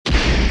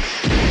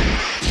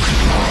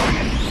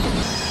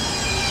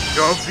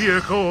Your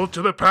vehicle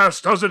to the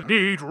past doesn't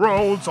need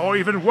roads or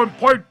even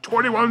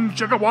 1.21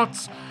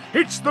 gigawatts.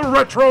 It's the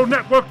Retro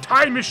Network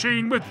Time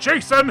Machine with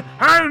Jason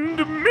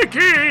and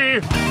Mickey!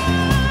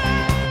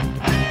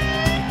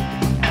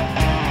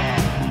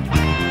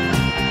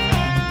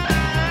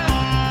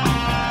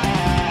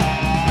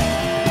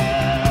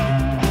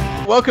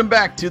 Welcome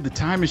back to the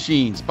Time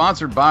Machine,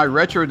 sponsored by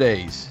Retro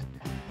Days.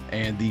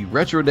 And the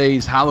Retro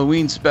Days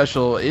Halloween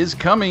special is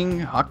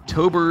coming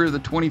October the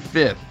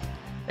 25th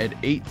at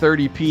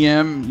 8:30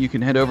 p.m. You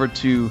can head over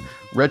to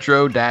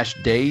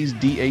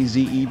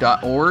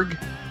retro-daze.org.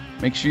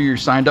 Make sure you're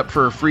signed up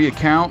for a free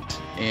account,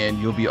 and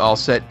you'll be all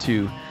set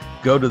to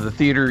go to the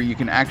theater. You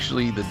can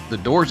actually, the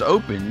doors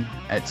open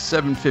at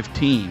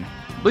 7:15.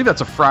 I believe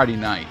that's a Friday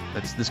night.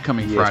 That's this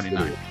coming Friday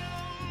night.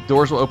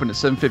 Doors will open at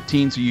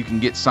 7:15, so you can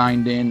get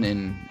signed in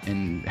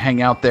and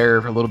hang out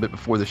there a little bit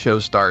before the show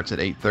starts at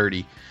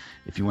 8:30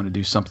 if you want to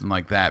do something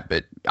like that.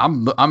 But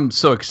I'm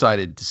so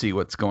excited to see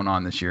what's going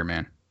on this year,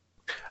 man.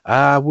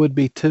 I would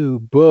be too,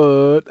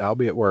 but I'll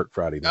be at work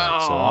Friday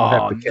night, so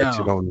I'll have to catch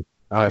it on.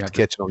 I'll have to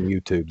catch it on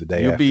YouTube the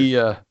day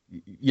after.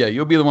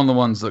 You'll be one of the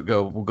ones that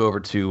we'll go over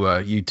to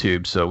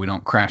YouTube, so we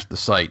don't crash the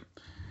site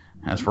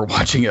as we're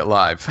watching it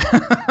live.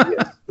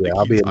 Yeah,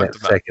 I'll be in that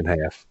second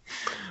half.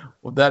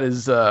 Well,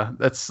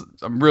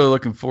 I'm really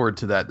looking forward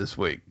to that this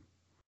week.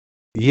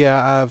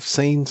 Yeah, I've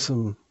seen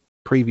some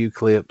preview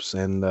clips,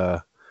 and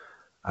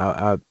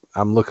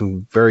I'm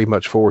looking very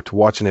much forward to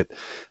watching it.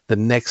 The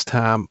next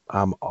time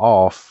I'm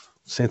off,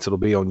 since it'll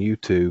be on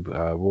YouTube,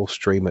 we'll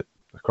stream it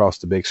across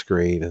the big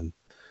screen, and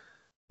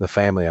the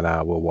family and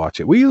I will watch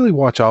it. We usually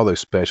watch all those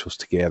specials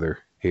together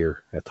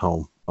here at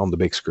home on the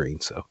big screen,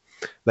 so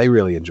they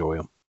really enjoy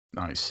them.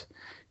 Nice.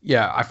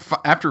 Yeah,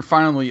 after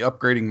finally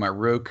upgrading my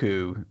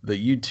Roku, the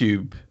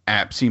YouTube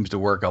app seems to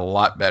work a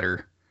lot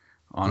better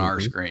on our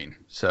screen.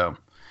 So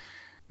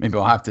maybe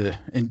I'll have to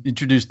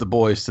introduce the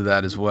boys to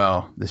that as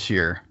well this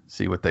year,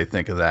 see what they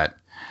think of that.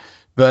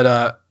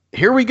 But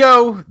here we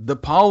go, the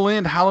Paul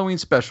Lynde Halloween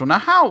special.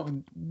 Now,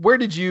 where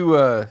did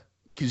you,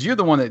 because you're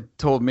the one that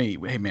told me,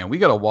 hey, man, we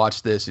got to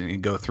watch this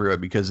and go through it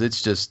because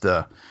it's just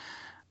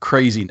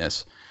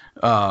craziness.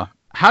 How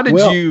did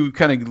you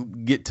kind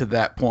of get to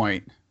that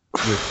point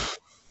with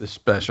the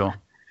special?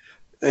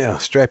 Yeah,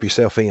 strap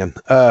yourself in.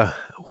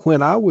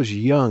 When I was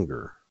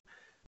younger,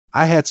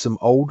 I had some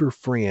older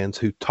friends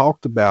who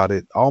talked about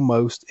it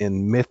almost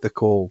in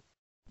mythical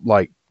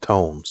like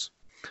tones.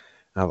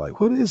 I'm like,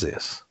 what is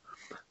this?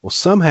 Well,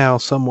 somehow,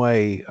 some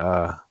way,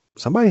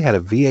 somebody had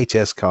a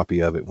VHS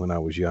copy of it when I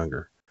was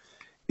younger.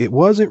 It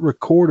wasn't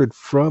recorded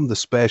from the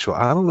special.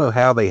 I don't know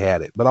how they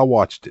had it, but I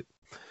watched it.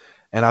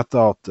 And I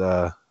thought,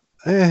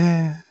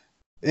 you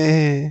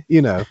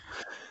know.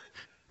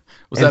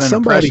 Was that an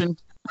impression?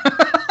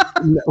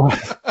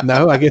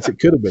 No, I guess it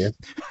could have been.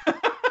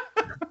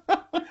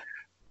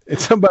 And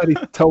somebody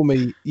told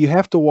me, you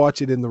have to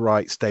watch it in the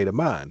right state of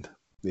mind,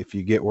 if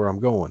you get where I'm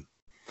going.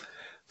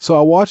 So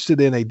I watched it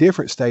in a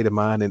different state of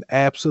mind and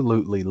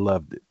absolutely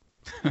loved it.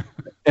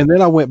 And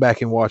then I went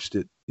back and watched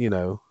it,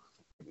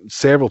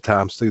 several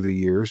times through the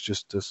years,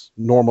 just as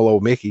normal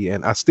old Mickey,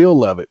 and I still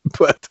love it.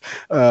 But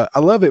I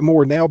love it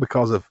more now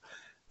because of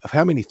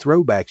how many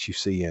throwbacks you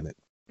see in it.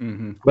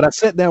 Mm-hmm. But I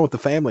sat down with the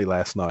family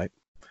last night.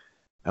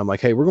 I'm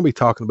like, hey, we're going to be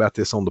talking about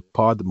this on the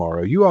pod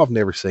tomorrow. You all have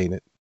never seen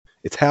it.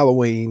 It's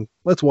Halloween.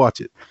 Let's watch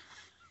it.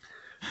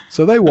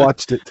 So they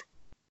watched it.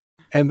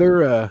 And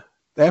they're,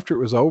 after it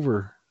was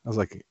over, I was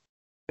like,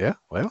 yeah,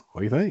 well, what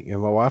do you think?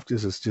 And my wife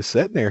is just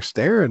sitting there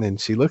staring, and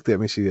she looked at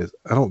me. She goes,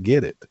 I don't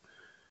get it.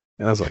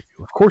 And I was like,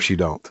 well, of course you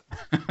don't.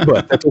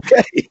 But that's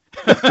okay.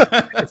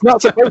 It's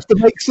not supposed to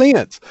make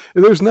sense.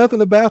 There's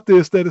nothing about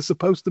this that is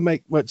supposed to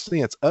make much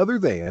sense other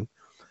than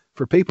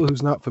for people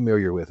who's not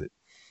familiar with it.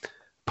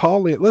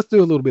 Paul Lynde, let's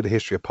do a little bit of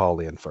history of Paul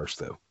Lynde first,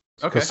 though.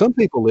 Okay. Because some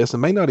people listen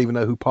may not even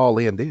know who Paul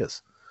Lynde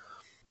is.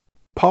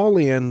 Paul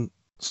Lynde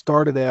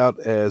started out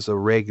as a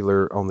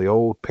regular on the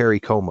old Perry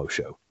Como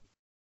show.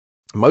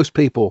 Most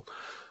people,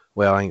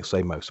 well, I ain't gonna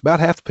say most, about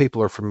half the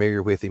people are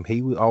familiar with him.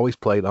 He always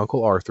played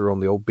Uncle Arthur on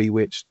the old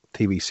Bewitched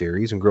TV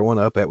series, and growing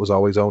up, that was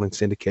always on in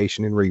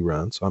syndication and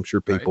reruns, so I'm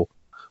sure people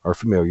are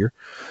familiar.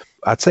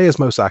 I'd say his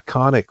most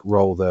iconic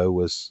role, though,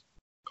 was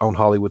on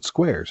Hollywood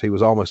Squares. He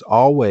was almost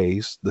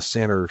always the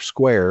center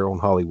square on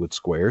Hollywood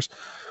Squares.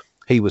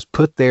 He was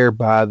put there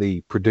by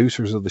the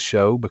producers of the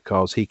show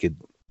because he could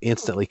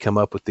instantly come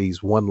up with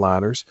these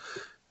one-liners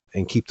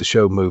and keep the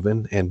show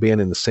moving. And being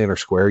in the center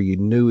square, you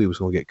knew he was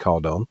going to get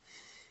called on.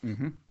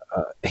 Mm-hmm.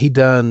 He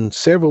done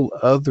several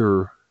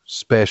other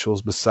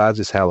specials besides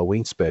his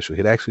Halloween special.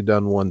 He'd actually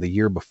done one the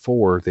year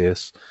before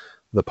this,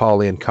 the Paul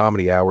Lynde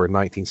Comedy Hour in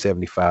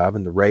 1975,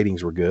 and the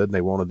ratings were good, and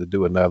they wanted to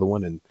do another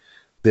one, and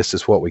this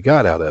is what we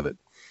got out of it.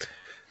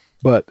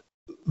 But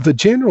the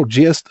general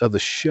gist of the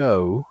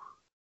show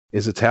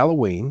is it's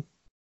Halloween.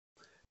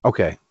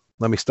 Okay,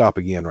 let me stop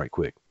again right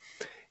quick.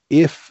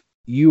 If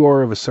you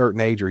are of a certain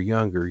age or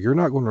younger, you're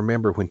not going to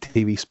remember when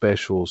TV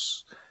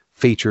specials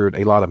featured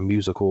a lot of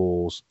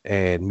musicals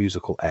and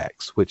musical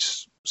acts,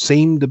 which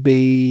seemed to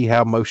be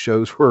how most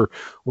shows were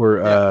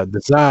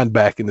designed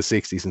back in the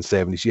 60s and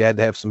 70s. You had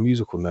to have some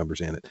musical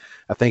numbers in it.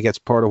 I think that's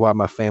part of why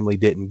my family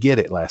didn't get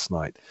it last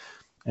night.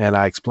 And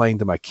I explained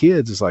to my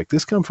kids, it's like,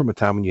 this come from a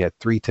time when you had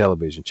 3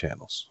 television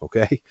channels,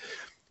 okay?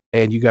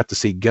 And you got to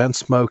see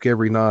Gunsmoke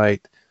every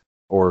night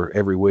or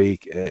every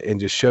week, and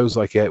just shows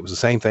like that. It was the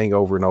same thing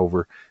over and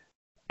over.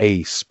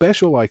 A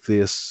special like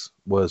this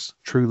was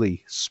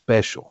truly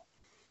special.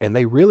 And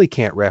they really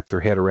can't wrap their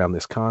head around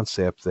this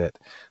concept that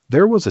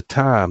there was a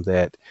time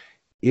that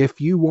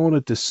if you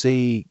wanted to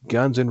see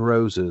Guns N'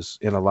 Roses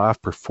in a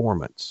live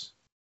performance,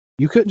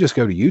 you couldn't just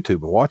go to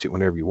YouTube and watch it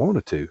whenever you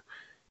wanted to.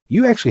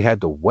 You actually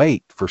had to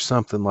wait for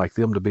something like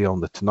them to be on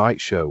the Tonight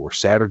Show or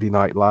Saturday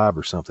Night Live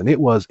or something. It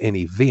was an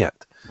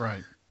event.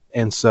 Right.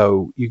 And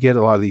so you get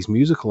a lot of these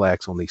musical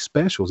acts on these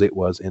specials. It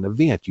was an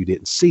event. You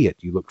didn't see it.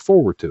 You looked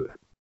forward to it.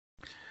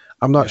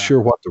 I'm not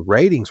sure what the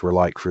ratings were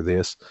like for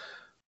this,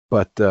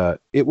 but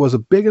it was a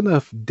big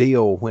enough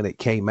deal when it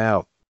came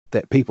out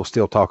that people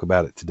still talk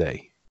about it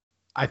today.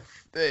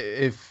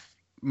 If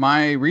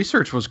my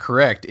research was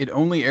correct, it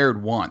only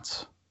aired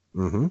once.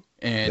 Mm-hmm.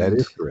 And that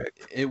is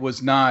correct. It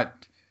was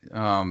not,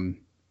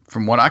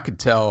 from what I could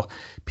tell,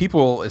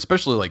 people,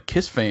 especially like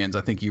Kiss fans,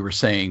 I think you were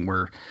saying,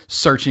 were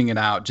searching it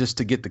out just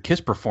to get the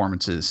Kiss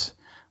performances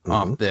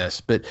off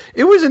this. But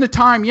it was in a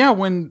time,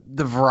 when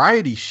the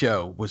variety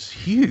show was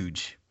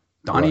huge.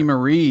 Donnie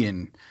Marie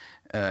and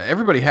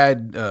everybody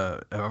had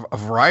a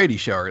variety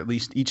show, or at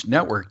least each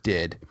network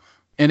did.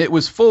 And it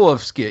was full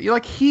of skit.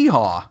 Like Hee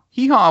Haw.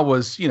 Hee Haw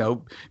was,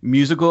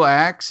 musical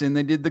acts, and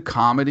they did the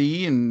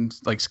comedy and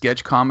like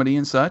sketch comedy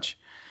and such.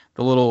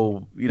 The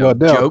little,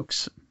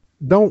 jokes.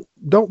 Don't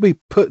be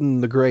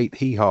putting the great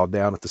Hee Haw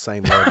down at the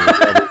same level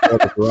as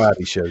other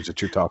variety shows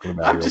that you're talking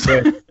about.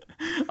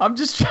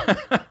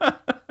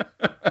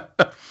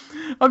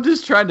 I'm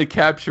just trying to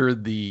capture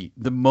the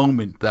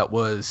moment that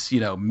was,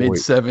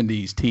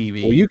 mid-70s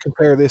TV. Well, you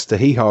compare this to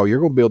Hee Haw, you're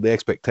going to build the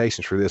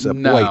expectations for this up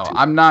way too. No,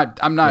 I'm not.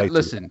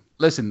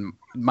 Listen,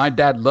 my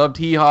dad loved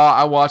Hee Haw.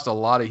 I watched a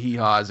lot of Hee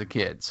Haw as a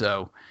kid.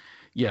 So,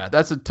 yeah,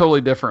 that's a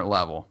totally different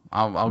level.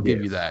 I'll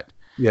give you that.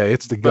 Yeah,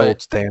 it's the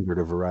gold standard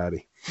of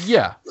variety.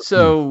 Yeah.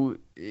 So,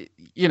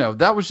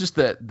 that was just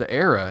the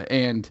era.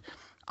 And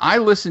I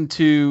listened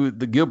to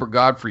the Gilbert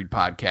Gottfried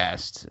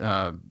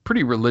podcast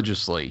pretty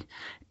religiously.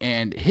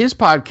 And his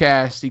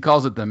podcast, he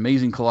calls it the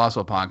Amazing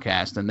Colossal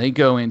Podcast. And they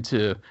go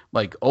into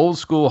like old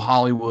school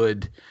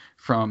Hollywood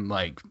from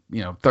like,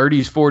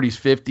 30s, 40s,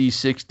 50s,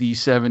 60s,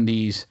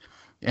 70s.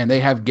 And they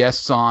have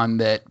guests on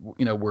that,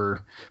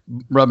 were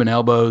rubbing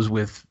elbows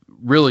with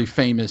really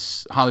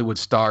famous Hollywood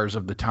stars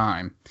of the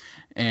time.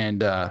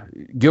 And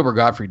Gilbert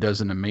Gottfried does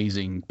an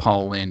amazing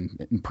Paul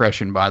Lynde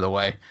impression, by the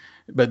way.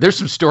 But there's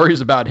some stories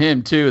about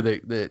him, too,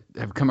 that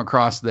have come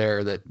across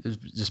there that has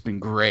just been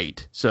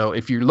great. So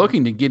if you're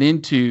looking to get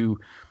into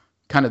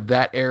kind of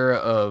that era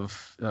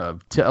of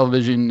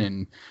television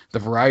and the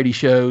variety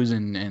shows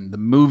and the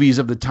movies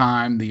of the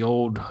time, the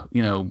old,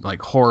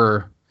 like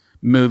horror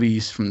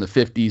movies from the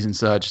 50s and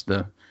such,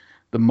 the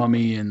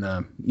Mummy and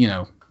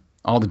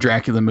all the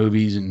Dracula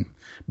movies and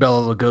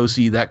Bela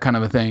Lugosi, that kind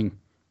of a thing,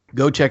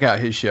 go check out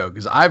his show,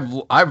 because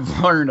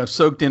I've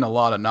soaked in a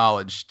lot of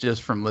knowledge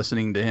just from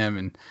listening to him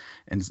and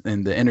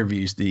the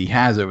interviews that he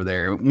has over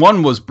there.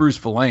 One was Bruce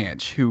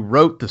Valanche, who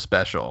wrote the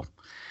special.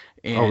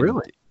 And, oh,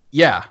 really?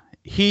 Yeah.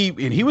 He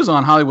was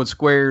on Hollywood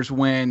Squares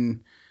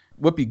when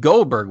Whoopi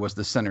Goldberg was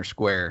the center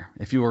square,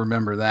 if you'll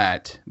remember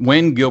that,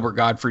 when Gilbert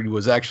Gottfried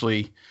was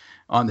actually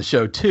on the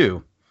show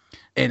too.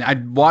 And I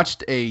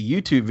watched a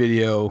YouTube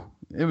video.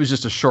 It was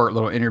just a short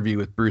little interview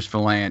with Bruce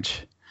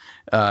Valanche,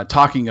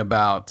 talking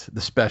about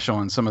the special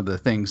and some of the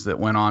things that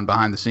went on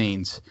behind the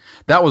scenes.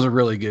 That was a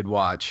really good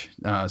watch,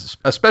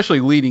 especially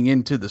leading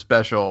into the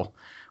special,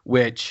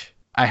 which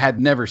I had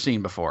never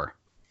seen before.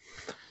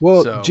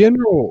 Well, so,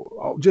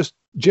 general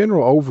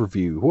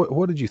overview.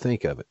 What did you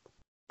think of it?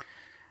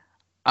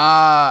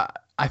 I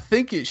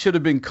think it should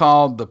have been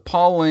called the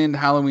Paul Lynde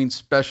Halloween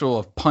Special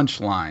of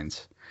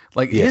Punchlines.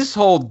 Like his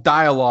whole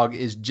dialogue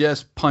is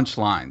just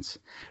punchlines.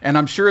 And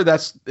I'm sure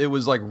it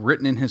was like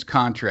written in his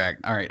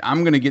contract. All right,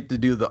 I'm going to get to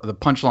do the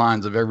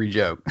punchlines of every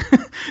joke,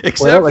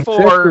 except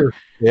for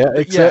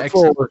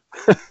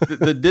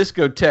the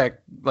discotheque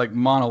like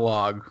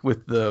monologue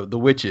with the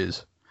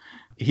witches.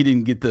 He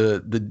didn't get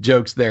the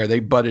jokes there. They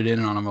butted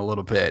in on him a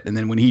little bit. And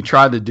then when he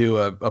tried to do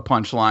a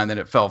punchline, then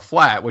it fell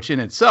flat, which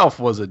in itself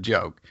was a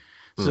joke.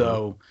 Mm-hmm.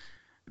 So,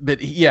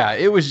 but yeah,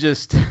 it was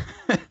just,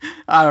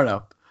 I don't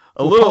know,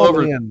 little Paul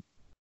over. Lynde,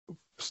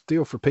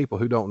 still for people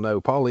who don't know,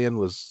 Paul Lynde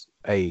was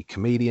a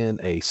comedian,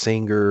 a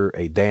singer,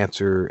 a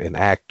dancer, an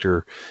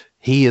actor.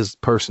 He is the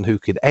person who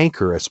could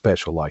anchor a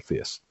special like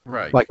this.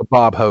 Right. Like a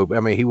Bob Hope. I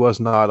mean, he was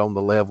not on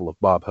the level of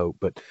Bob Hope,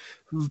 but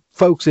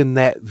folks in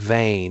that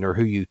vein are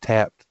who you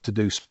tapped to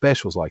do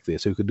specials like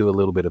this, who could do a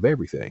little bit of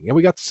everything. And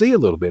we got to see a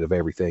little bit of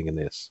everything in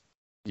this.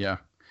 Yeah.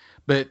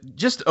 But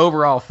just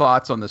overall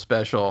thoughts on the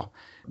special,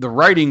 the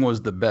writing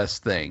was the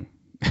best thing.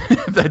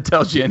 If that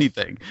tells you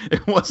anything.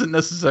 It wasn't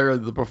necessarily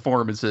the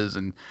performances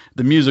and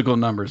the musical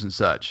numbers and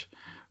such.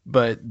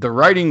 but the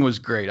writing was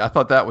great. I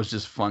thought that was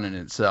just fun in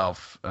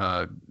itself.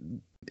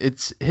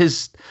 It's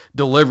his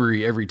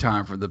delivery every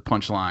time for the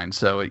punchline.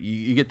 So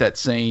you get that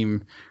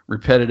same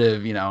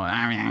repetitive,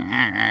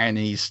 and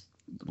he's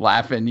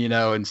laughing,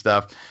 and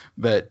stuff.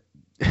 But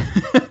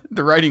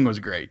the writing was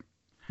great.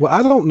 Well,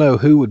 I don't know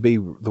who would be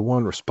the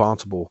one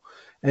responsible,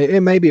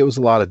 and maybe it was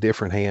a lot of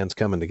different hands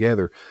coming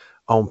together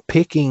on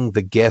picking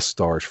the guest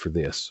stars for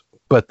this,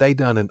 but they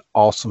done an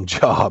awesome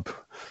job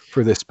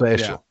for this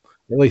special.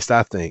 Yeah. At least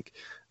I think.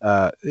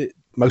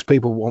 Most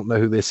people won't know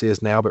who this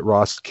is now, but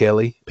Ross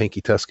Kelly,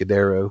 Pinky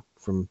Tuscadero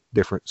from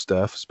different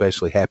stuff,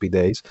 especially Happy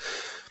Days.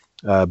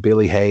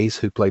 Billy Hayes,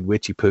 who played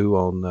Witchy Poo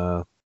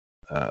on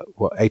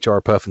HR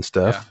Puff and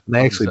stuff. Yeah, and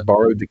they actually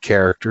borrowed the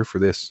character for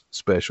this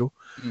special.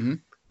 Mm-hmm.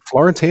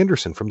 Florence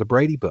Henderson from the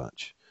Brady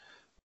Bunch.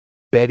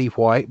 Betty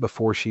White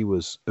before she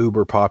was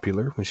uber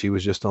popular, when she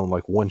was just on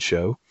like one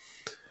show.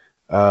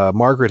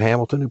 Margaret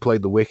Hamilton, who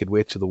played the Wicked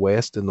Witch of the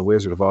West in The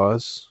Wizard of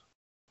Oz.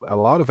 A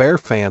lot of Air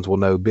fans will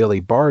know Billy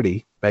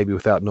Barty, maybe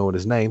without knowing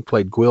his name,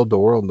 played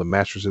Gwildor on the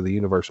Masters of the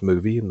Universe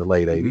movie in the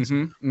late 80s.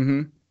 Mm-hmm.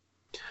 Mm-hmm.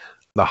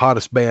 The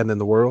hottest band in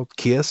the world,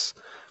 Kiss.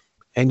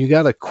 And you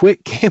got a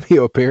quick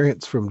cameo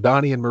appearance from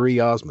Donnie and Marie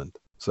Osmond.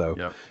 So,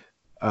 yep.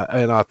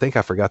 And I think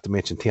I forgot to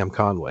mention Tim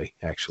Conway,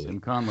 actually. Tim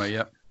Conway,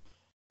 yep.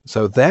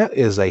 So that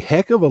is a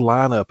heck of a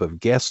lineup of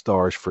guest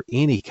stars for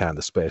any kind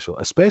of special,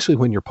 especially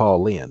when you're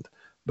Paul Lynde,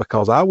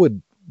 because I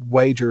would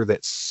wager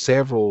that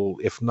several,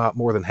 if not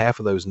more than half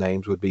of those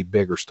names would be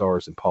bigger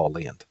stars than Paul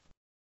Lynde.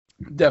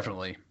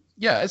 Definitely.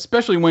 Yeah,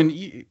 especially when,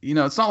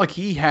 it's not like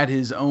he had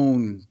his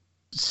own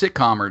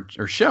sitcom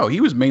or show.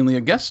 He was mainly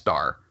a guest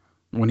star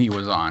when he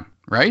was on,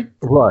 right?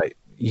 Right.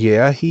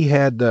 Yeah, he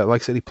had,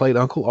 like I said, he played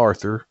Uncle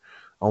Arthur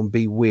on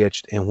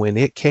Bewitched, and when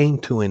it came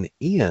to an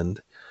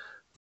end,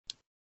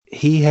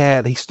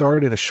 he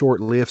started in a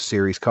short-lived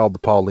series called The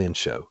Paul Lynde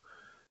Show,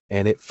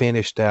 and it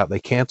finished out.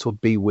 They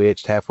canceled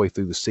Bewitched halfway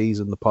through the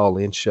season. The Paul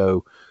Lynde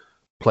Show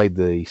played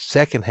the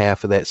second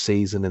half of that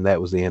season, and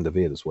that was the end of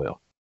it as well.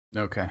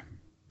 Okay.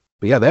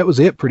 But yeah, that was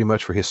it pretty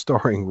much for his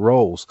starring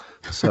roles.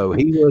 So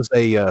he was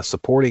a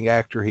supporting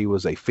actor. He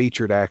was a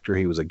featured actor.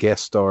 He was a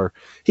guest star.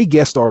 He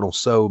guest starred on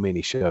so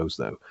many shows,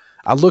 though.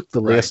 I looked the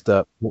list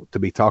up to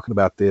be talking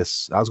about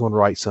this. I was going to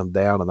write some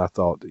down, and I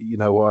thought, you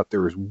know what?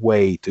 There was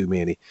way too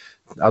many.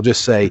 I'll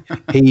just say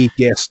he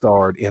guest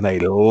starred in a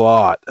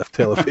lot of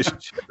television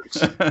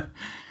shows.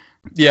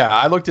 Yeah,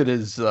 I looked at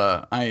his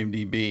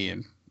IMDb,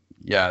 and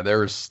yeah, there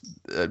was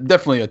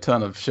definitely a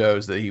ton of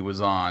shows that he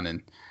was on.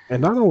 And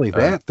not only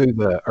that, through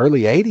the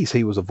early 80s,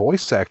 he was a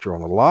voice actor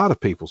on a lot of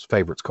people's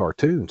favorites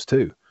cartoons,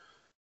 too.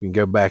 You can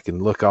go back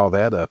and look all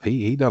that up.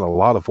 He done a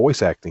lot of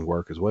voice acting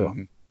work as well.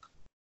 Mm-hmm.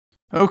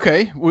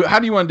 Okay. Well, how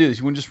do you want to do this?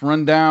 You want to just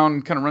run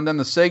down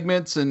the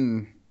segments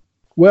and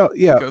go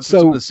through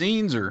some of the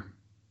scenes, or?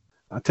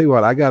 I'll tell you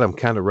what, I got them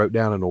kind of wrote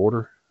down in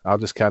order. I'll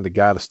just kind of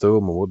guide us through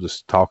them, and we'll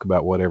just talk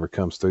about whatever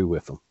comes through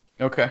with them.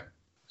 Okay.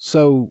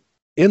 So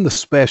in the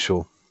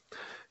special,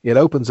 it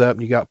opens up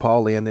and you got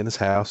Paul Lynde in his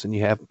house, and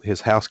you have his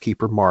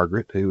housekeeper,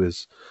 Margaret, who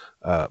is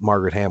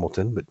Margaret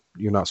Hamilton, but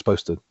you're not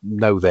supposed to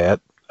know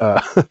that.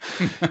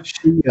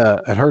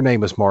 And her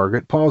name is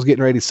Margaret. Paul's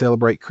getting ready to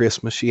celebrate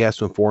Christmas. She has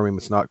to inform him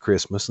it's not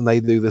Christmas, and they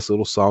do this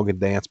little song and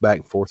dance back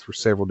and forth for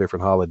several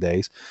different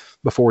holidays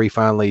before he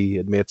finally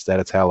admits that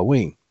it's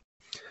Halloween.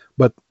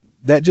 But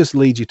that just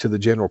leads you to the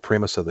general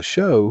premise of the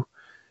show,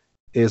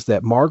 is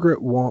that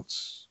Margaret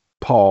wants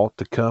Paul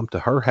to come to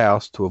her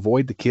house to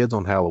avoid the kids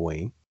on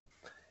Halloween.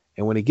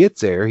 And when he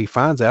gets there, he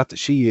finds out that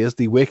she is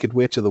the Wicked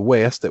Witch of the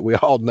West that we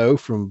all know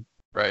from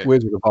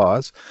Wizard of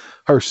Oz.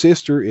 Her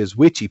sister is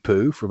Witchy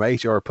Poo from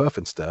HR Puff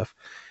and stuff.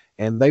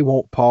 And they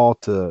want Paul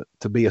to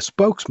be a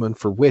spokesman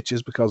for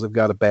witches because they've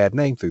got a bad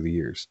name through the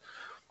years.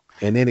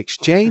 And in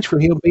exchange for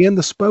him being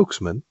the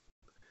spokesman,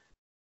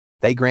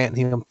 they grant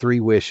him 3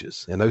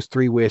 wishes. And those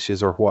 3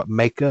 wishes are what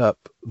make up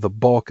the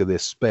bulk of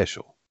this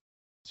special.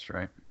 That's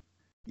right.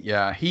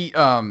 Yeah, he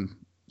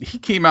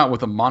came out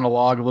with a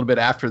monologue a little bit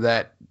after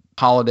that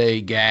holiday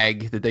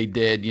gag that they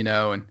did,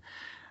 and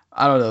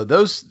I don't know,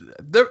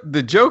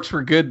 the jokes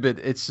were good, but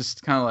it's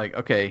just kind of like,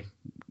 okay,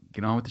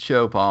 get on with the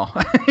show, Paul.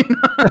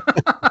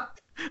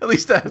 At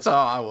least that's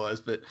how I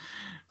was. But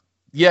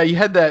yeah, you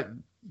had that,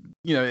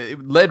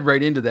 it led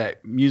right into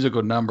that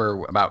musical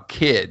number about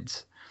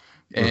kids,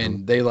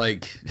 and they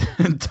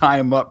tie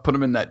them up, put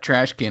them in that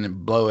trash can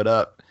and blow it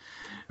up.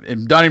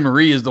 And Donnie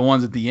Marie is the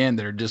ones at the end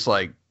that are just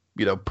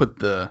put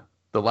the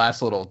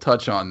last little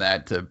touch on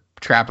that to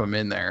trap them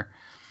in there.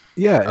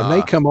 Yeah, and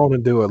they come on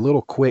and do a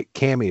little quick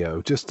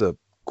cameo, just a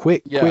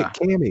quick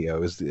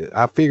cameo.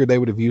 I figured they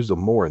would have used them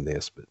more in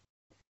this, but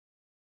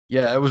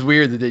yeah, it was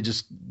weird that they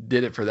just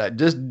did it for that.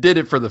 Just did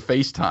it for the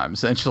FaceTime,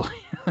 essentially.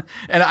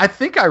 And I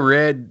think I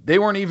read they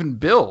weren't even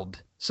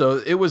billed,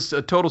 so it was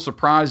a total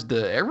surprise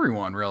to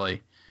everyone,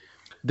 really,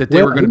 that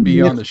they were going to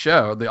be on the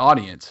show, the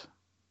audience.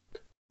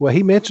 Well,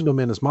 he mentioned them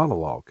in his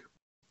monologue.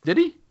 Did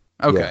he?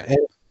 Okay. Yeah,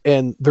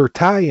 and their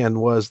tie-in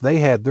was they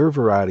had their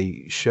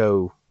variety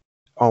show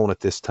on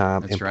at this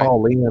time. That's right.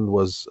 Paul Lynde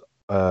was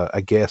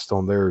a guest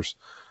on theirs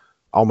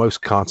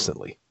almost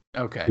constantly.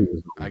 Okay, He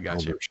was I got on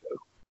you. their show.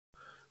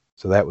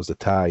 So that was the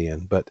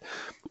tie-in. But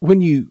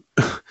when you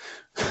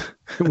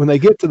when they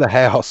get to the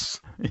house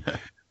Yeah.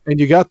 and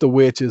you got the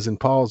witches and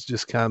Paul's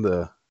just kind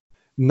of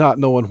not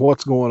knowing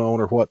what's going on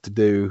or what to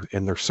do,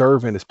 and their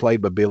servant is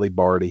played by Billy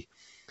Barty,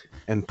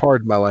 and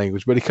pardon my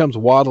language, but he comes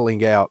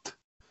waddling out.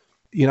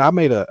 I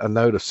made a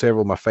note of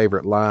several of my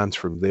favorite lines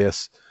from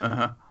this.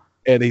 Uh-huh.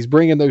 And he's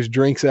bringing those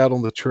drinks out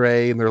on the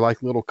tray, and they're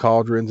like little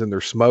cauldrons, and they're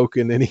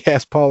smoking. And he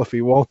asks Paul if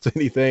he wants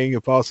anything,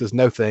 and Paul says,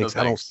 "No, thanks.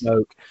 No, I don't thanks.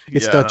 smoke. It Yeah,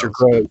 stunts that your was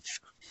growth."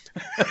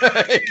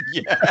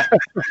 yeah.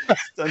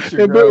 Stunts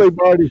your And growth.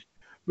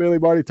 Billy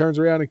Barty turns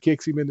around and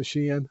kicks him in the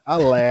shin. I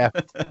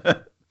laughed.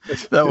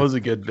 That was a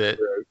good bit.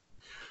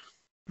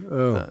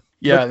 Oh,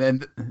 Yeah,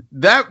 and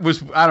that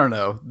was, I don't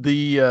know,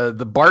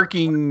 the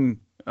barking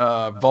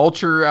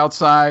vulture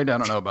outside. I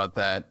don't know about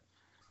that.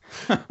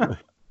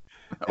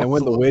 and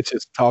when the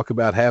witches talk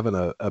about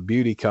having a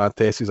beauty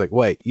contest, he's like,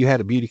 "Wait, you had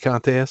a beauty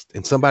contest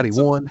and somebody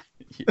won?"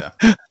 Yeah,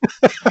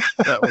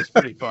 that was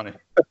pretty funny.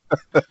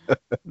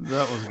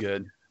 That was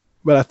good.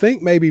 But I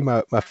think maybe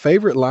my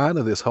favorite line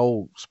of this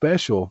whole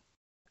special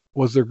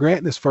was they're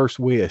granting his first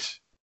wish.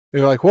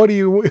 They're like, what do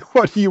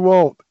you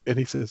want? And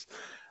he says,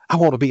 "I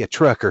want to be a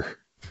trucker."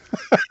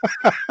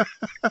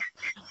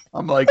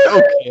 I'm like,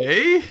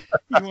 okay, you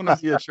want to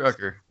be a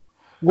trucker?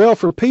 Well,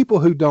 for people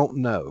who don't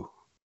know,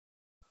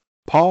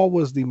 Paul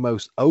was the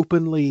most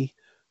openly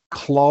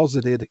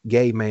closeted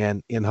gay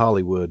man in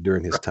Hollywood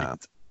during his time.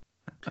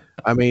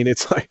 I mean,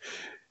 it's like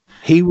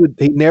he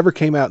never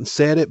came out and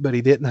said it, but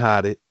he didn't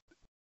hide it.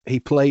 He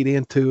played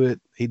into it.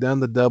 He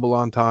done the double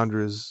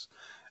entendres.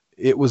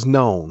 It was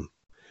known.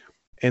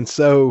 And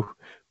so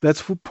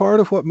that's part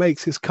of what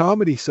makes his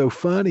comedy so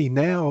funny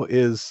now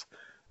is,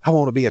 I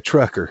want to be a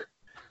trucker.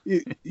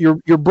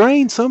 Your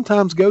brain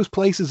sometimes goes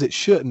places it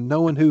shouldn't,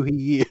 knowing who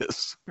he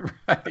is.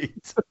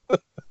 Right.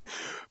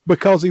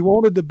 Because he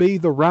wanted to be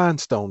the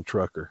rhinestone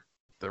trucker.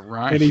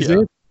 And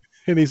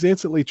he's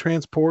instantly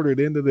transported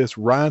into this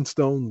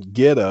rhinestone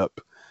getup.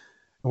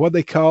 What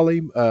they call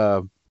him?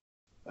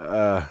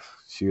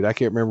 Shoot, I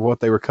can't remember what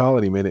they were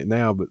calling him in it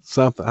now, but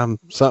something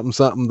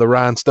the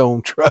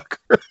rhinestone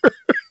trucker.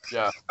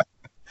 Yeah.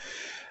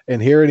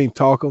 And hearing him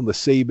talk on the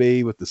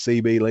CB with the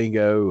CB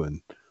lingo,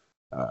 and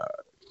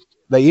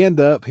they end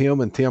up, him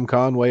and Tim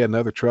Conway,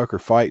 another trucker,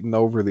 fighting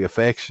over the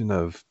affection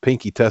of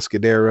Pinky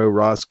Tuscadero,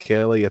 Roz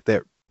Kelly at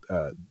that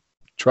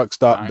truck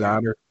stop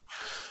diner.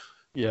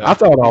 Yeah, I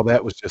thought all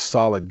that was just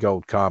solid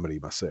gold comedy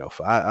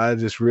myself. I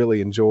just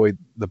really enjoyed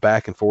the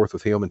back and forth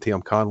with him and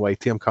Tim Conway.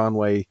 Tim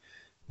Conway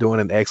doing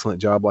an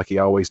excellent job, like he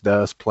always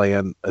does,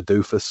 playing a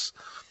doofus.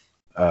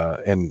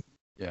 And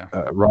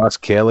Roz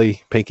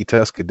Kelly, Pinky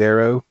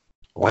Tuscadero.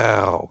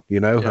 Wow,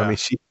 I mean,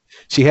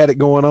 she had it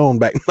going on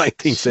back in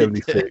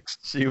 1976.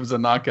 She was a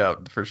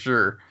knockout for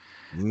sure.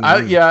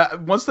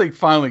 Mm. Once they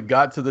finally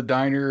got to the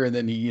diner, and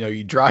then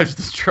he drives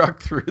the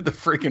truck through the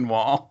freaking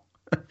wall.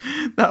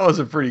 That was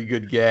a pretty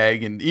good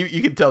gag, and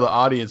you could tell the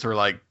audience were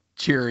like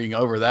cheering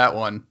over that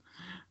one.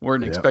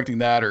 Weren't expecting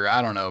that, or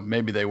I don't know,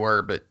 maybe they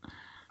were, but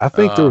I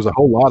think there was a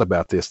whole lot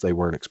about this they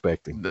weren't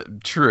expecting.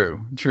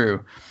 True.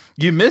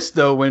 You missed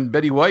though when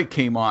Betty White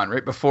came on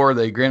right before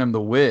they grant him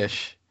the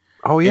wish.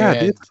 Oh yeah, I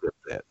did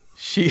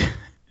see that.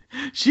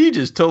 She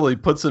just totally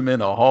puts him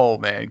in a hole,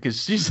 man,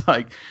 because she's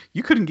like,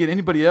 you couldn't get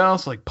anybody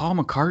else like Paul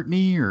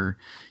McCartney, or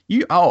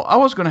you. Oh, I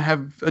was going to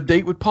have a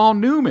date with Paul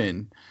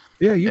Newman.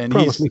 Yeah, you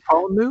promised me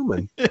Paul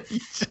Newman.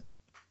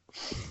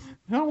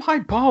 No, hi,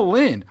 Paul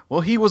Lynde.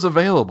 Well, he was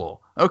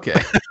available.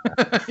 Okay.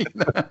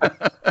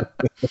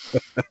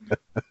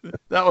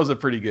 That was a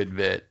pretty good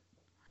bit.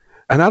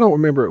 And I don't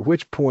remember at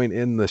which point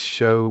in the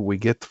show we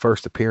get the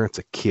first appearance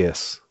of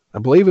Kiss. I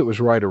believe it was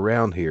right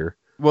around here.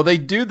 Well, they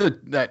do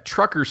that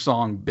trucker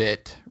song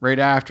bit right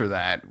after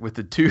that with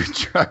the two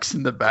trucks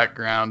in the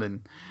background,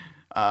 and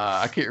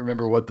I can't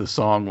remember what the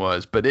song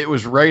was, but it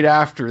was right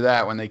after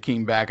that when they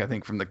came back, I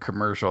think, from the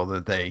commercial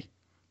that they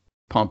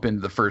pump into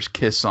the first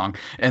Kiss song.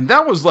 And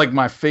that was like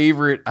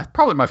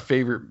probably my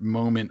favorite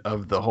moment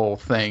of the whole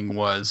thing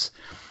was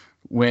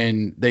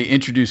when they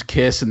introduce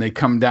Kiss and they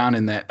come down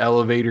in that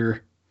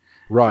elevator.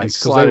 Right, and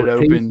slide it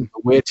open.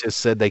 The witches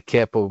said they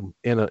kept him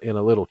in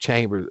a little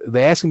chamber.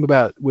 They asked him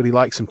about would he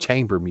like some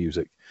chamber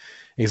music.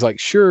 And he's like,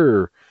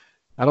 sure.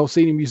 I don't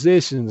see any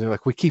musicians. They're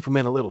like, we keep them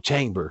in a little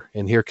chamber.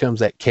 And here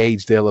comes that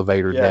caged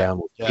elevator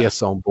down with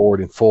Kiss on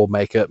board in full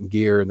makeup and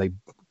gear, and they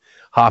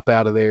hop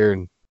out of there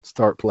and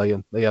start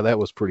playing. Yeah, that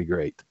was pretty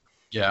great.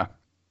 Yeah,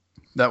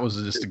 that was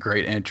just a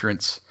great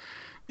entrance.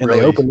 And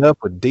they opened up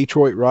with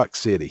Detroit Rock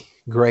City.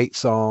 Great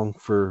song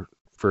for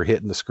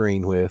hitting the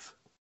screen with.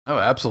 Oh,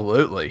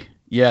 absolutely.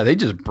 Yeah, they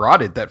just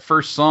brought it. That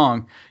first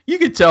song, you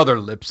could tell they're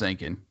lip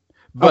syncing.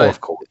 But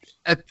of course.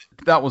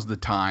 That was the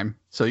time.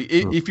 So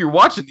if you're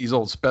watching these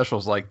old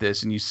specials like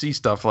this and you see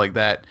stuff like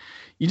that,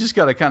 you just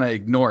got to kind of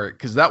ignore it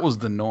because that was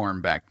the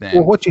norm back then.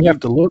 Well, what you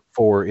have to look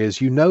for is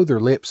they're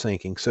lip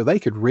syncing, so they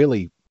could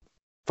really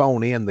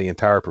phone in the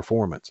entire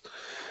performance.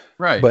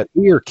 Right. But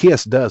here,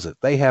 Kiss doesn't.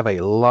 They have a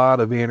lot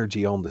of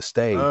energy on the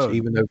stage,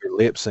 even though they're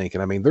lip syncing.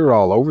 I mean, they're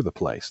all over the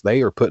place.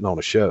 They are putting on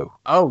a show.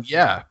 Oh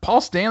yeah, Paul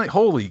Stanley.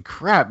 Holy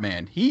crap,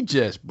 man! He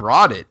just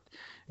brought it,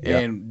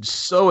 and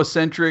so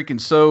eccentric,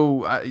 and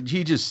so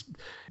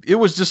it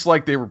was just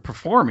like they were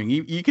performing.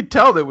 You could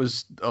tell that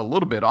was a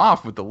little bit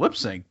off with the lip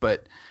sync,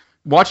 but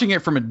watching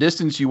it from a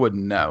distance, you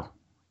wouldn't know.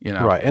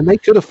 Right? And they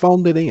could have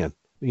phoned it in.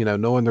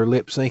 Knowing they're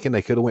lip syncing,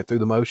 they could have went through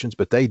the motions,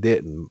 but they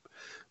didn't.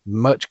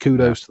 Much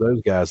kudos to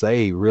those guys.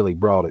 They really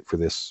brought it for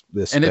this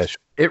and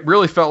special. It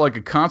really felt like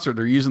a concert.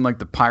 They're using like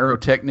the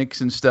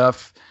pyrotechnics and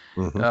stuff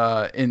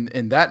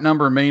in that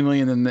number mainly,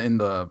 and then in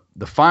the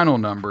final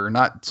number,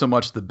 not so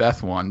much the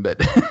Beth one,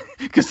 but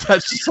because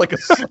that's just like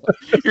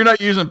you're not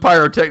using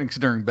pyrotechnics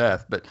during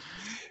Beth, but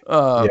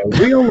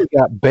we only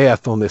got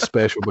Beth on this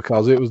special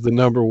because it was the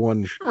number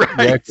one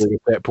record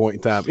at that point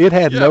in time. It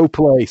had no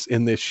place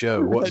in this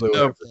show whatsoever.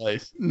 No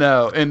place.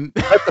 No. And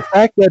but the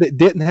fact that it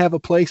didn't have a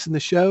place in the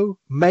show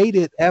made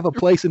it have a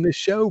place in this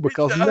show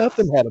because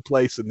nothing had a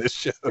place in this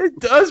show. It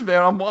does,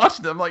 man. I'm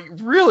watching it. I'm like,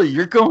 really?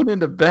 You're going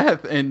into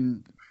Beth?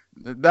 And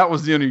that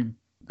was the only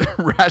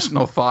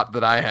rational thought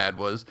that I had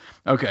was,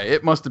 okay,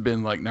 it must have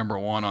been like number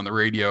one on the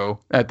radio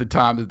at the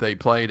time that they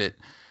played it.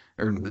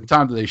 Or the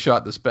time that they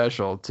shot the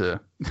special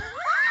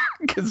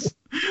because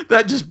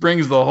that just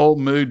brings the whole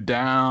mood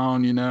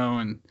down,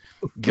 and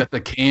get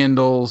the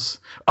candles.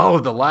 Oh,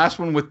 the last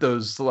one with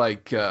those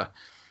like,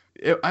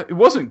 it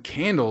wasn't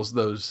candles.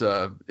 Those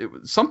it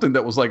was something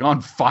that was like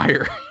on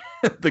fire.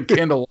 The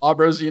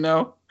candelabras,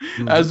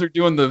 as they're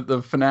doing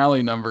the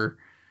finale number.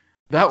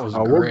 That was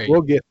great.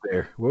 We'll get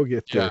there. We'll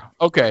get there.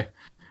 Yeah. Okay.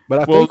 But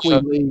I think we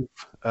leave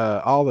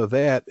all of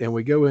that and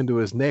we go into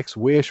his next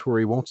wish where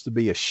he wants to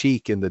be a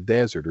sheik in the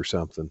desert or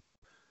something.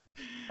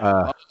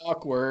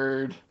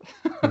 Awkward.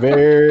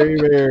 Very,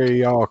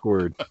 very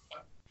awkward.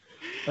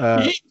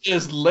 He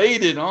just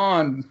laid it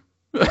on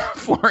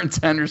Florence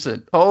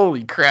Henderson.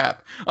 Holy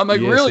crap. I'm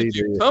like, really?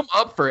 You come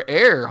up for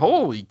air.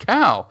 Holy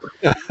cow.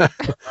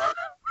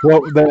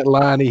 What was that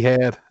line he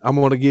had? I'm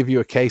going to give you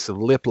a case of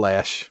lip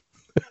lash.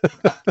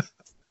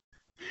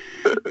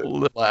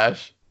 Lip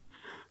lash.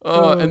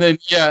 And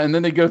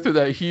then they go through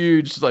that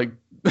huge, like,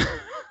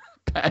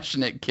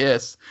 passionate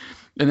kiss.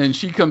 And then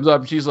she comes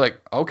up and she's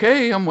like,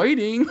 okay, I'm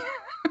waiting.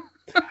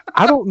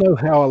 I don't know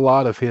how a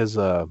lot of his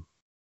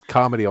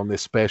comedy on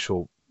this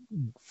special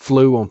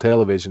flew on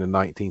television in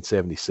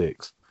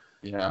 1976.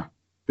 Yeah.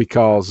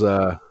 Because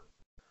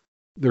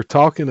they're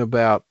talking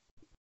about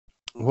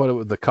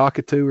the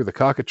cockatoo or the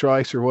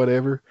cockatrice or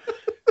whatever.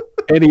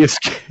 And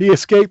he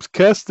escapes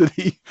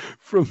custody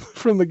from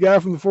the guy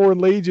from the Foreign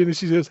Legion. And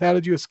she says, how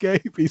did you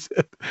escape? He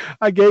said,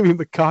 I gave him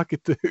the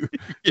cockatoo.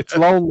 It's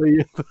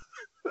lonely.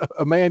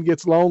 A man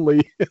gets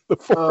lonely in the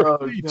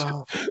Foreign Legion.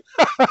 No.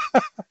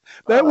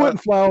 That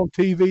wouldn't fly on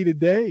TV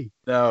today.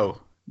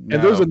 No.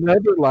 And there's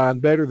another line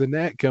better than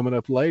that coming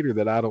up later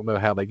that I don't know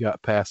how they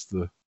got past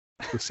the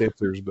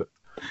censors. But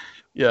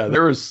yeah,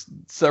 there was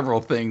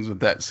several things with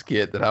that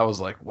skit that I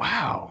was like,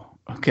 wow.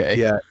 Okay.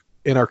 Yeah.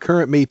 In our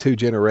current Me Too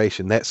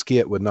generation, that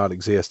skit would not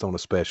exist on a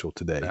special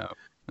today. No,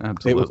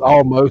 absolutely. It was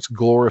almost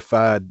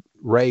glorified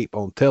rape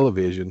on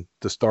television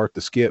to start the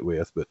skit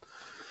with, but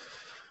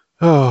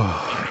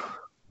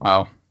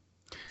wow.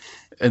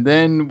 And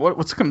then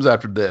what comes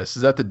after this?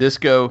 Is that the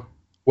disco?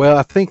 Well,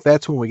 I think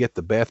that's when we get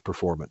the Beth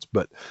performance.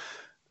 But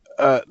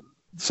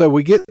so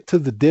we get to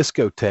the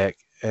discotheque,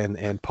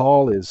 and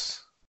Paul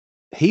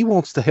he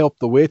wants to help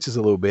the witches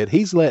a little bit.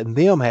 He's letting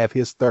them have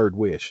his third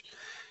wish.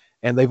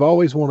 And they've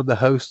always wanted to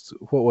host, a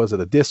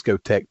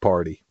discotheque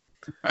party.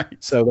 Right.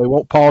 So they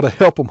want Paul to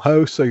help them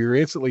host. So you're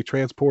instantly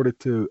transported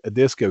to a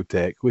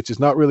discotheque, which is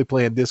not really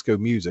playing disco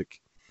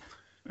music.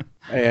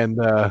 And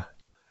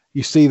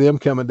you see them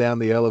coming down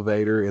the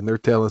elevator and they're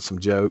telling some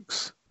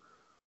jokes.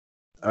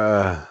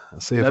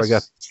 Let's see if I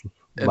got.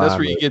 And that's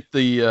where you get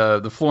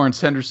the Florence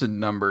Henderson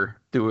number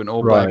doing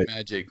Old Black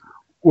Magic.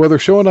 Well, they're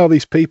showing all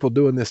these people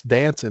doing this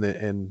dancing,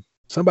 and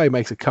somebody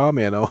makes a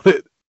comment on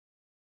it.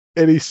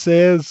 And he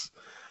says,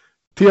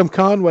 Tim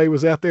Conway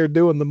was out there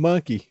doing the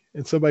monkey.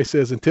 And somebody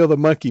says, until the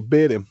monkey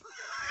bit him.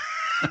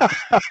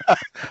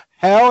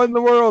 How in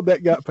the world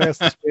that got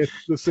past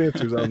the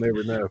censors, I'll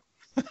never know.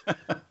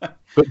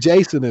 But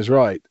Jason is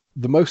right.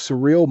 The most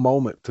surreal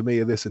moment to me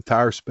of this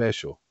entire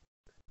special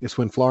is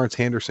when Florence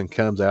Henderson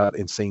comes out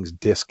and sings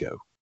disco.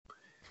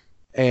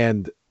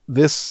 And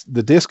the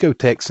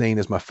discotheque scene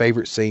is my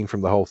favorite scene from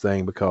the whole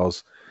thing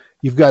because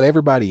you've got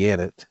everybody in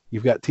it.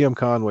 You've got Tim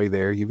Conway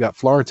there. You've got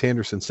Florence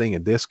Henderson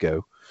singing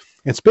disco.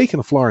 And speaking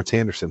of Florence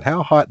Henderson,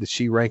 how hot did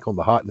she rank on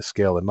the hotness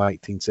scale in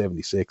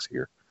 1976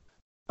 here?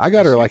 I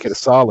got her like at a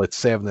solid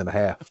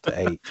 7.5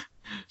 to 8.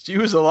 She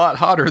was a lot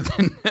hotter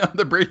than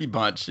the Brady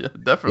Bunch,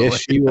 definitely.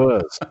 Yes, she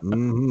was.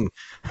 Mm-hmm.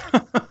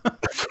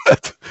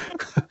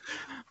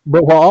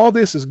 But while all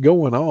this is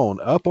going on,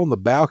 up on the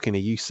balcony,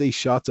 you see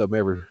shots of them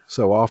every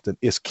so often.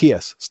 Is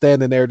Kiss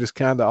standing there just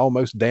kind of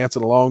almost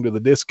dancing along to the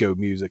disco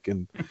music.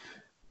 And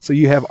so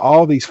you have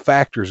all these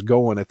factors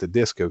going at the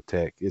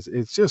discotheque.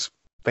 It's just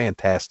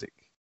fantastic.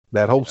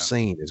 That whole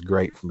scene is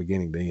great from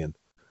beginning to end.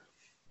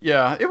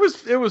 Yeah, it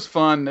was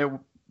fun. It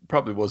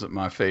probably wasn't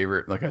my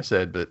favorite, like I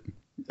said, but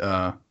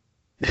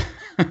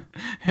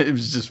it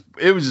was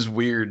just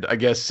weird, I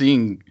guess,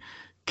 seeing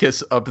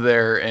Kiss up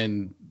there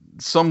and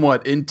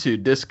somewhat into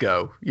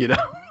disco, Yeah.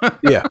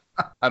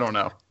 I don't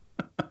know.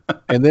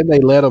 And then they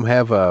let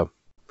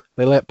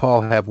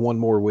Paul have one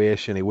more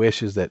wish, and he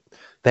wishes that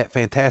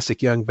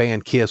fantastic young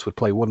band Kiss would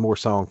play one more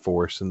song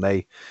for us, and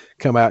they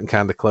come out and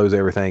kind of close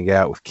everything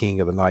out with King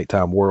of the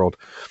Nighttime World.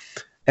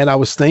 And I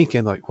was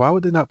thinking, like, why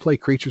would they not play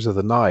Creatures of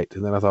the Night?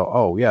 And then I thought,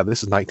 oh yeah,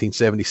 this is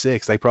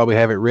 1976. They probably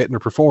haven't written or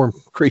performed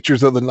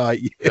Creatures of the Night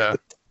yet.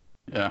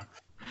 Yeah.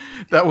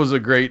 That was a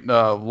great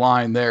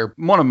line there.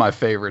 One of my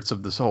favorites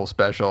of this whole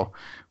special,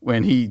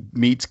 when he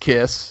meets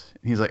Kiss,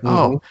 he's like,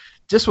 oh,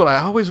 just what I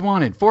always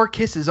wanted. 4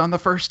 kisses on the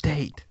first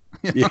date.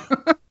 Yeah.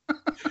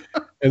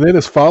 And then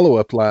his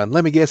follow-up line,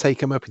 let me guess how you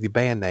come up with your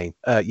band name.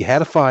 You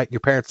had a fight, your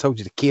parents told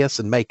you to kiss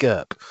and make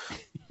up.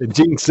 And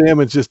Gene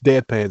Simmons just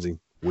deadpans him.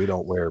 We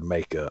don't wear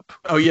makeup.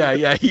 Oh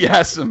yeah. He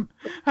asks him,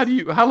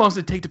 how long does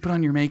it take to put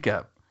on your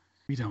makeup?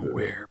 We don't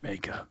wear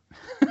makeup.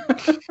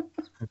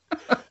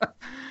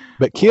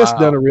 But Kiss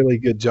done a really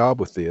good job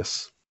with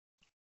this.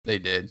 They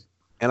did.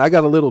 And I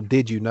got a little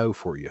did you know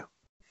for you.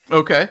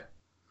 Okay.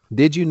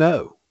 Did you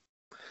know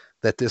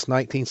that this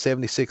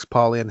 1976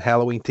 Paul Lynde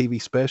Halloween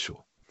TV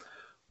special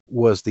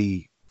was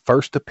the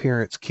first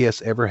appearance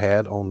Kiss ever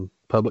had on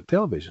public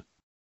television?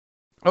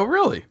 Oh,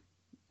 really?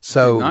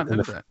 So Did not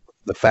know that.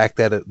 The fact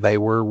that they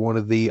were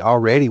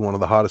already one of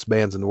the hottest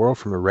bands in the world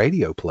from a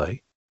radio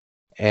play,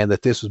 and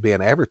that this was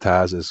being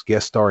advertised as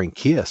guest starring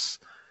Kiss,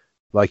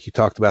 like you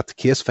talked about, the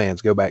Kiss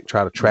fans go back and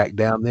try to track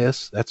down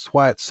this. That's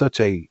why it's such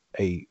a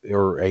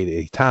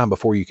time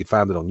before you could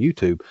find it on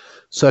YouTube,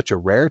 such a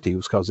rarity,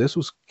 was because this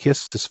was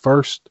Kiss's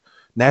first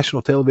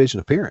national television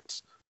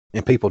appearance,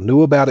 and people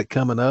knew about it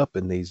coming up,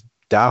 and these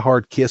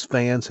diehard Kiss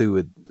fans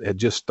who had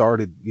just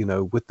started,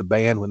 with the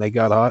band when they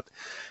got hot,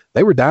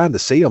 they were dying to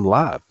see them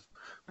live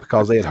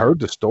because they had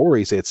heard the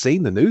stories, they had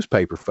seen the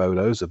newspaper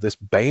photos of this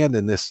band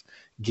in this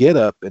get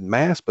up and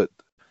mask, but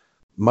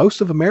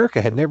most of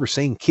America had never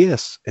seen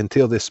Kiss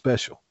until this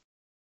special.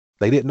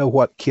 They didn't know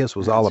what Kiss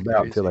was all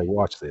about until they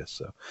watched this.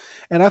 So,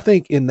 and I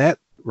think in that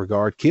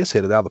regard, Kiss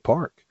hit it out of the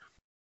park.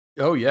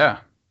 Oh yeah,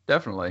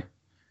 definitely.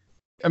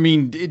 I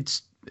mean,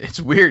 it's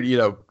weird,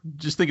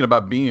 just thinking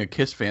about being a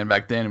Kiss fan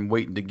back then and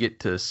waiting to get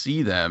to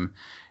see them.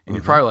 And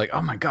you're probably like,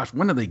 oh my gosh,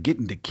 when are they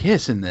getting to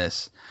Kiss in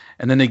this?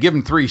 And then they give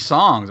them 3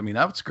 songs. I mean,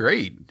 that's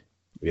great.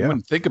 Yeah. You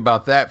wouldn't think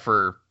about that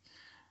for,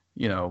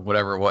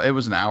 whatever. Well, it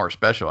was an hour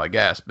special, I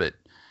guess, but.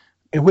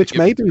 And which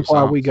may be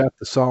why we got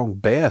the song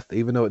Beth,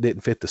 even though it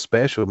didn't fit the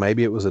special.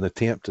 Maybe it was an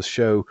attempt to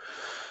show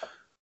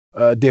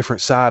a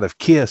different side of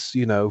Kiss,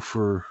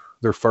 for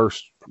their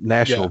first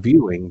national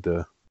viewing.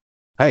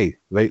 Hey,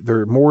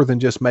 they're more than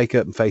just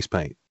makeup and face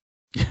paint.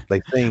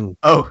 They sing.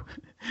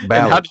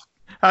 Ballads.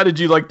 How did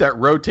you like that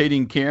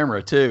rotating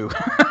camera too?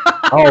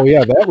 Oh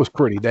yeah, that was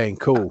pretty dang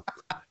cool.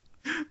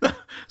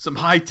 Some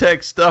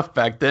high-tech stuff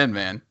back then,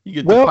 man. You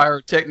get the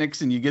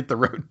pyrotechnics and you get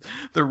the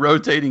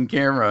rotating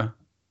camera.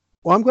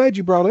 Well, I'm glad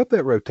you brought up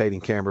that rotating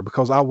camera,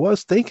 because I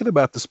was thinking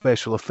about the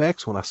special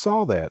effects when I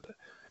saw that.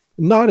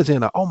 Not as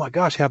in oh my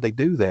gosh, how'd they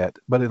do that?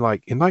 But in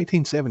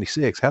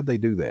 1976, how'd they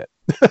do that?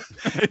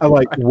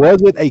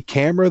 Was it a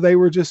camera they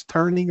were just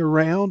turning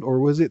around, or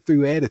was it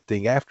through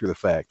editing after the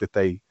fact that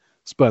they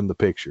spun the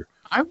picture?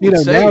 I would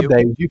say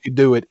nowadays you could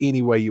do it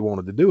any way you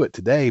wanted to do it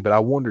today, but I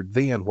wondered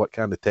then what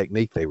kind of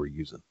technique they were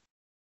using.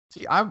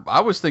 See, I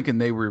was thinking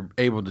they were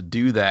able to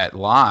do that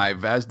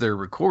live as they're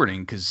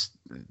recording, because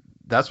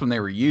that's when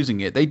they were using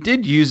it. They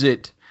did use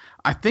it,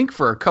 I think,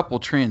 for a couple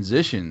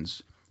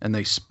transitions, and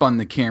they spun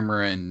the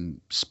camera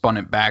and spun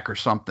it back or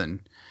something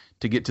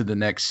to get to the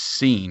next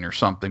scene or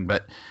something.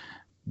 But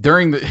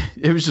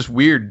it was just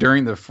weird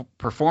during the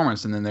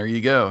performance, and then there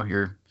you go.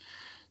 You're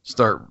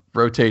start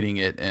rotating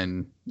it,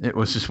 and it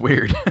was just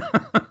weird.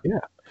 Yeah.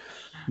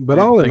 But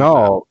all in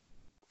all,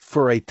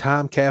 for a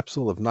time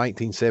capsule of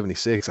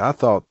 1976, I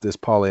thought this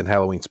Paul Lynde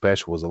Halloween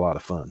special was a lot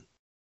of fun.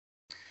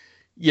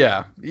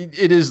 Yeah,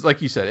 it is,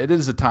 like you said, it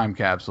is a time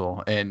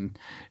capsule, and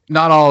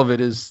not all of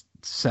it is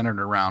centered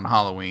around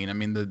Halloween. I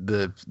mean,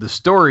 the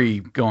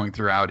story going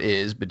throughout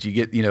is, but you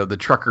get, the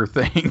trucker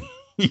thing,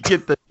 you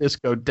get the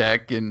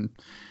discotheque, and,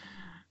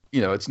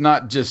 it's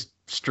not just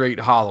straight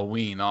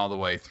Halloween all the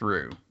way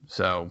through.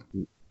 So,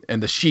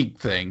 and the chic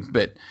thing,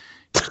 but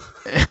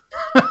that's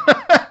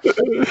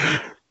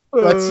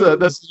a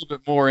little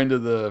bit more into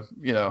the,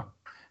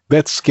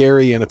 That's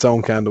scary in its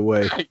own kind of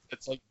way. Right?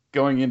 It's like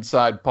going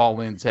inside Paul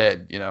Lynde's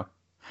head, Yeah.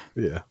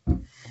 I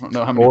don't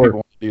know how many people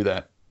want to do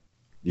that.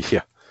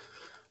 Yeah.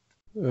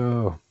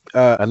 Oh,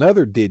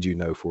 another did you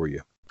know for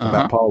you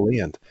about Paul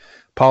Lynde.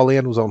 Paul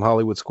Lynde was on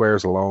Hollywood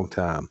Squares a long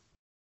time.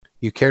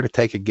 You care to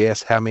take a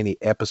guess how many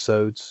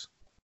episodes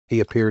he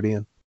appeared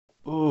in?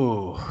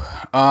 Ooh,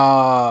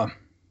 gosh,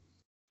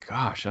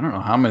 I don't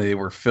know how many they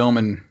were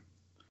filming.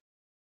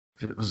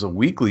 If it was a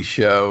weekly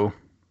show,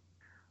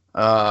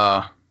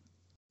 I'll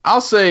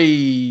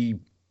say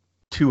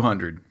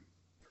 200.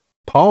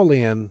 Paul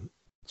Lynde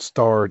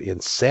starred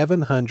in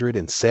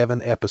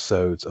 707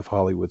 episodes of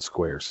Hollywood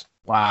Squares.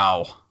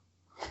 Wow.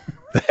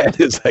 That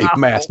is a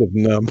massive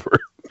number.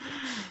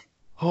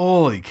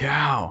 Holy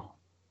cow.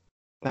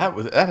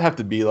 That'd have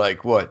to be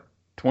like, what,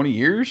 20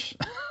 years?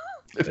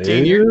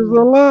 15 years? It is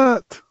a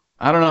lot.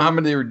 I don't know how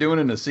many they were doing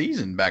in a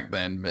season back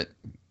then, but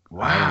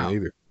wow. I don't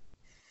either.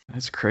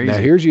 That's crazy. Now,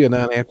 here's you an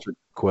unanswered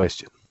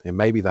question, and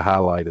maybe the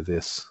highlight of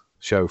this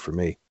show for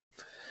me.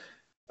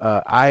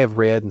 I have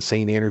read and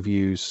seen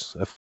interviews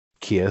of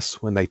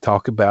Kiss when they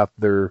talk about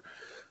their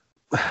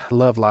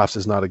love lives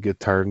is not a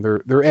good term.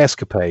 Their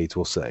escapades,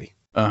 we'll say.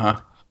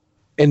 Uh-huh.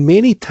 And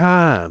many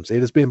times it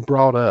has been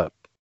brought up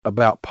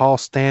about Paul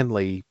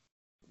Stanley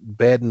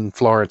bedding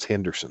Florence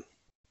Henderson.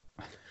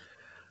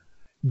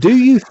 Do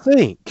you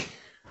think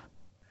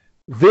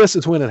this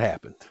is when it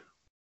happened?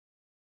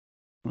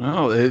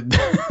 Well,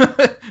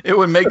 it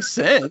would make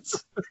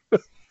sense.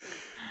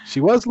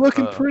 She was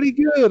looking pretty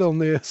good on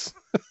this.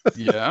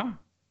 Yeah.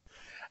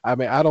 I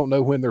mean, I don't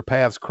know when their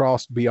paths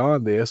crossed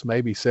beyond this,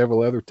 maybe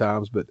several other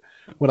times, but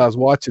when I was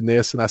watching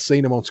this and I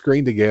seen them on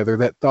screen together,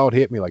 that thought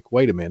hit me like,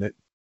 wait a minute.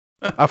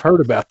 I've heard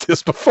about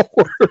this before.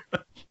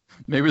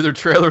 Maybe their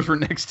trailers were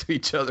next to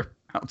each other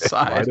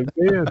outside.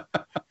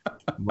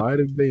 Might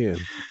have been.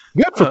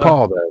 Good for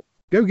Paul, though.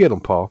 Go get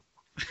him, Paul.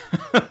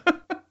 I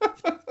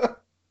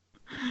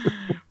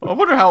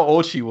wonder how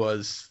old she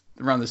was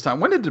around this time.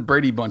 When did the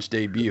Brady Bunch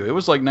debut? It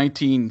was like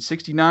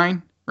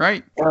 1969,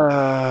 right?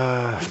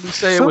 Did you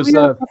say it was?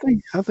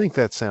 I think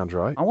that sounds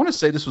right. I want to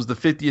say this was the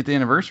 50th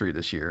anniversary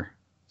this year.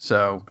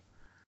 So,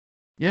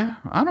 yeah,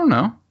 I don't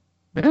know.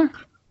 Yeah.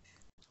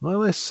 Well,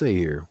 let's see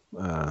here.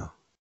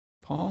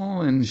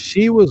 Paul and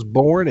she was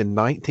born in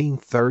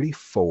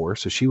 1934,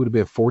 so she would have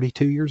been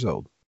 42 years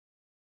old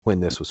when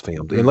this was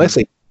filmed. Mm-hmm. Unless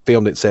they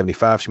filmed it in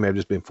 75, she may have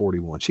just been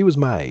 41. She was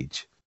my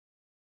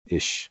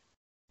age-ish.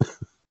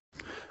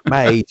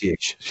 My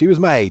age-ish. She was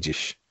my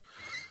age-ish.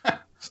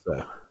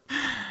 So,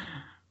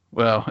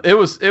 well, it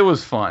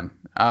was fun.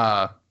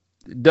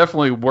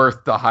 Definitely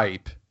worth the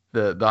hype.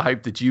 The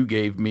hype that you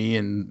gave me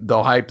and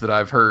the hype that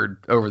I've heard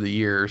over the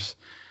years.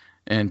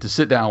 And to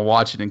sit down and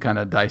watch it and kind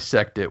of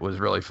dissect it was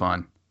really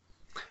fun.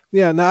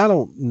 Yeah, now I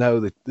don't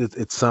know that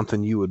it's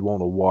something you would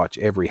want to watch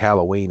every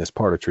Halloween as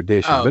part of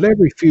tradition, but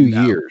every few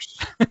years.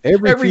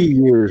 Every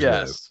few years.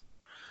 Yes.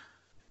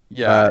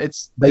 Yeah,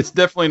 it's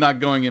definitely not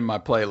going in my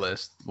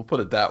playlist. We'll put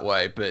it that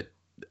way, but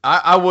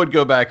I would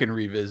go back and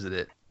revisit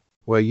it.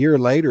 Well, a year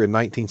later in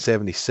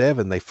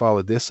 1977, they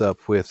followed this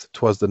up with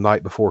 "'Twas the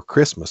Night Before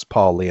Christmas"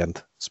 Paul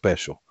Lynde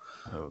special.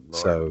 Oh, Lord.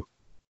 So,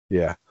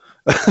 yeah.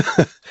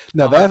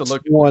 Now that's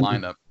one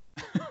lineup.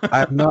 I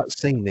have not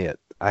seen it.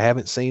 I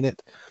haven't seen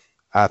it.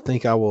 I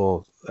think I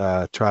will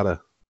try to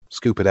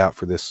scoop it out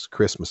for this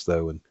Christmas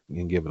though, and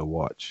give it a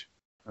watch.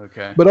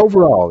 Okay. But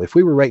overall, if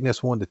we were rating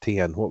this 1 to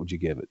 10, what would you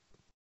give it?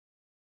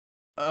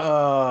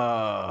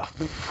 On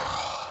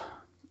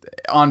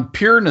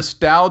pure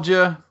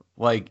nostalgia,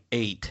 like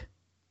 8.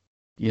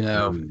 You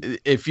know,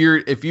 if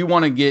you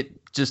want to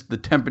get just the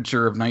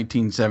temperature of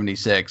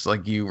 1976,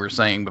 like you were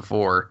saying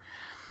before,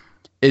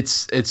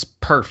 it's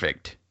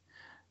perfect.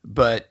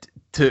 But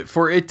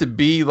for it to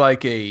be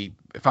like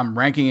if I'm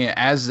ranking it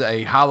as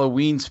a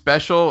Halloween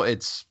special,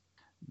 it's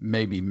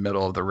maybe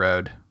middle of the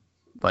road,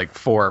 like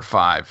 4 or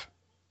 5.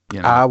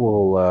 You know? I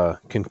will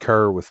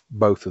concur with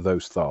both of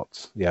those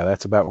thoughts. Yeah,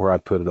 that's about where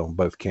I'd put it on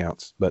both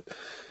counts. But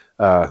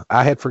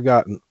I had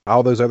forgotten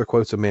all those other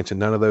quotes I mentioned.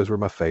 None of those were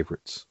my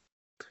favorites.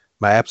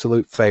 My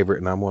absolute favorite,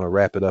 and I'm going to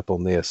wrap it up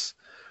on this,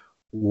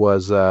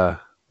 was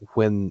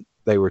when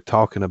they were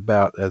talking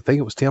about, I think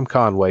it was Tim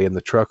Conway in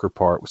the trucker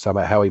part, was talking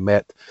about how he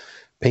met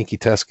Pinky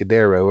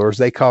Tuscadero, or as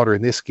they called her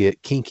in this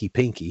skit, Kinky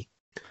Pinky.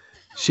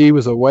 She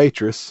was a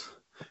waitress,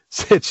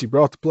 said she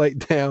brought the plate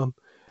down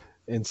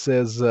and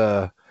says,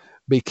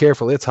 be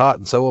careful, it's hot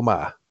and so am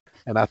I.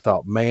 And I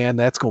thought, man,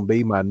 that's going to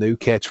be my new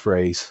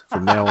catchphrase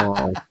from now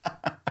on.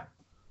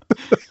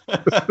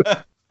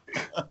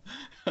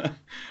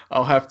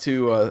 I'll have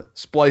to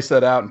splice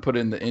that out and put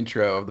in the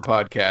intro of the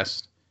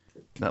podcast.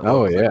 That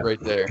right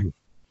there.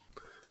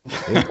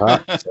 It's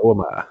hot, so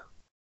am I.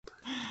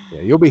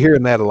 Yeah, you'll be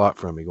hearing that a lot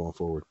from me going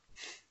forward.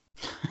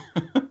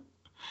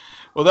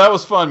 Well, that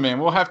was fun, man.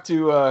 We'll have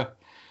to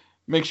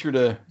make sure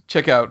to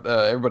check out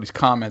everybody's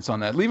comments on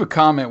that. Leave a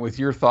comment with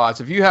your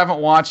thoughts. If you haven't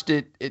watched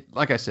it,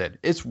 like I said,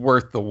 it's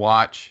worth the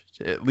watch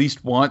at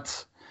least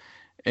once.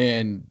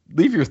 And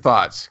leave your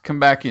thoughts. Come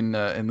back and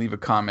leave a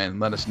comment and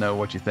let us know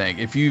what you think.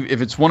 If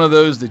it's one of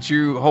those that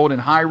you hold in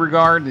high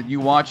regard that you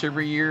watch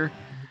every year,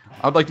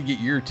 I'd like to get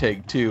your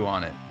take too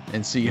on it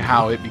and see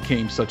how it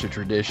became such a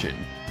tradition.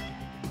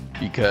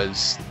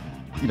 Because,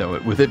 you know,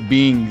 with it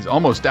being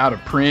almost out of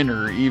print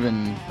or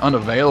even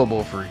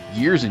unavailable for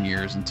years and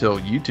years until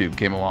YouTube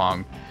came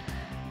along,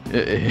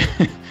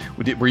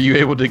 were you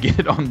able to get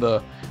it on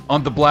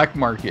the black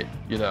market,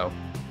 you know?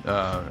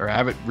 Or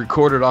have it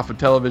recorded off of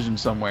television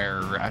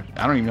somewhere. I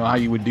don't even know how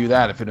you would do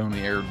that if it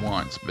only aired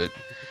once. But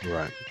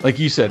right, like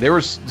you said, there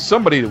was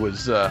somebody that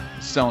was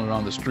selling it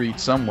on the street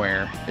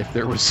somewhere if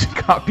there was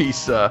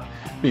copies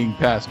being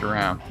passed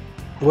around.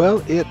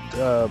 Well, it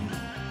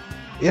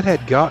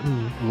had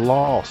gotten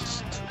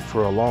lost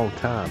for a long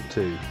time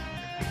too.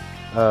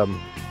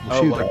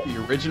 Like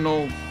the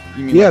original?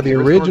 You mean yeah, like the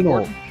original.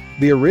 recording?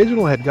 The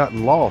original had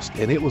gotten lost,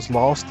 and it was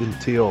lost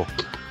until,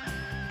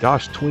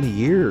 20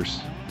 years,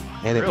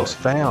 and it was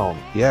found.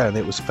 Yeah, and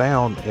it was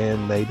found,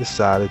 and they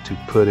decided to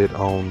put it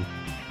on,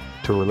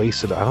 to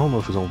release it. I don't know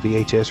if it was on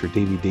VHS or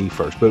DVD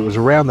first, but it was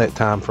around that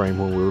time frame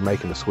when we were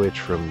making the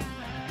switch from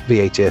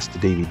VHS to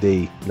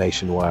DVD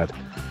nationwide,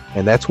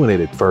 and that's when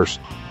it had first,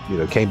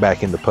 came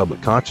back into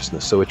public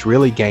consciousness. So it's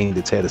really gained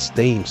its head of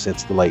steam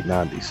since the late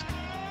 90s.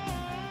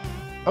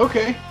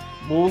 Okay,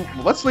 well,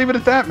 let's leave it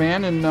at that,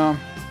 man. And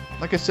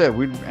like I said,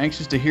 we're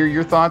anxious to hear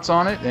your thoughts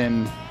on it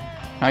and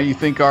how you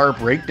think our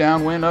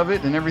breakdown went of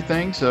it and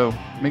everything. So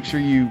make sure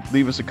you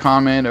leave us a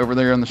comment over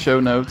there on the show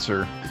notes,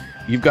 or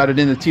you've got it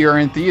in the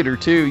TRN Theater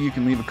too. You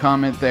can leave a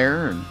comment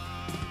there and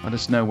let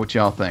us know what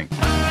y'all think.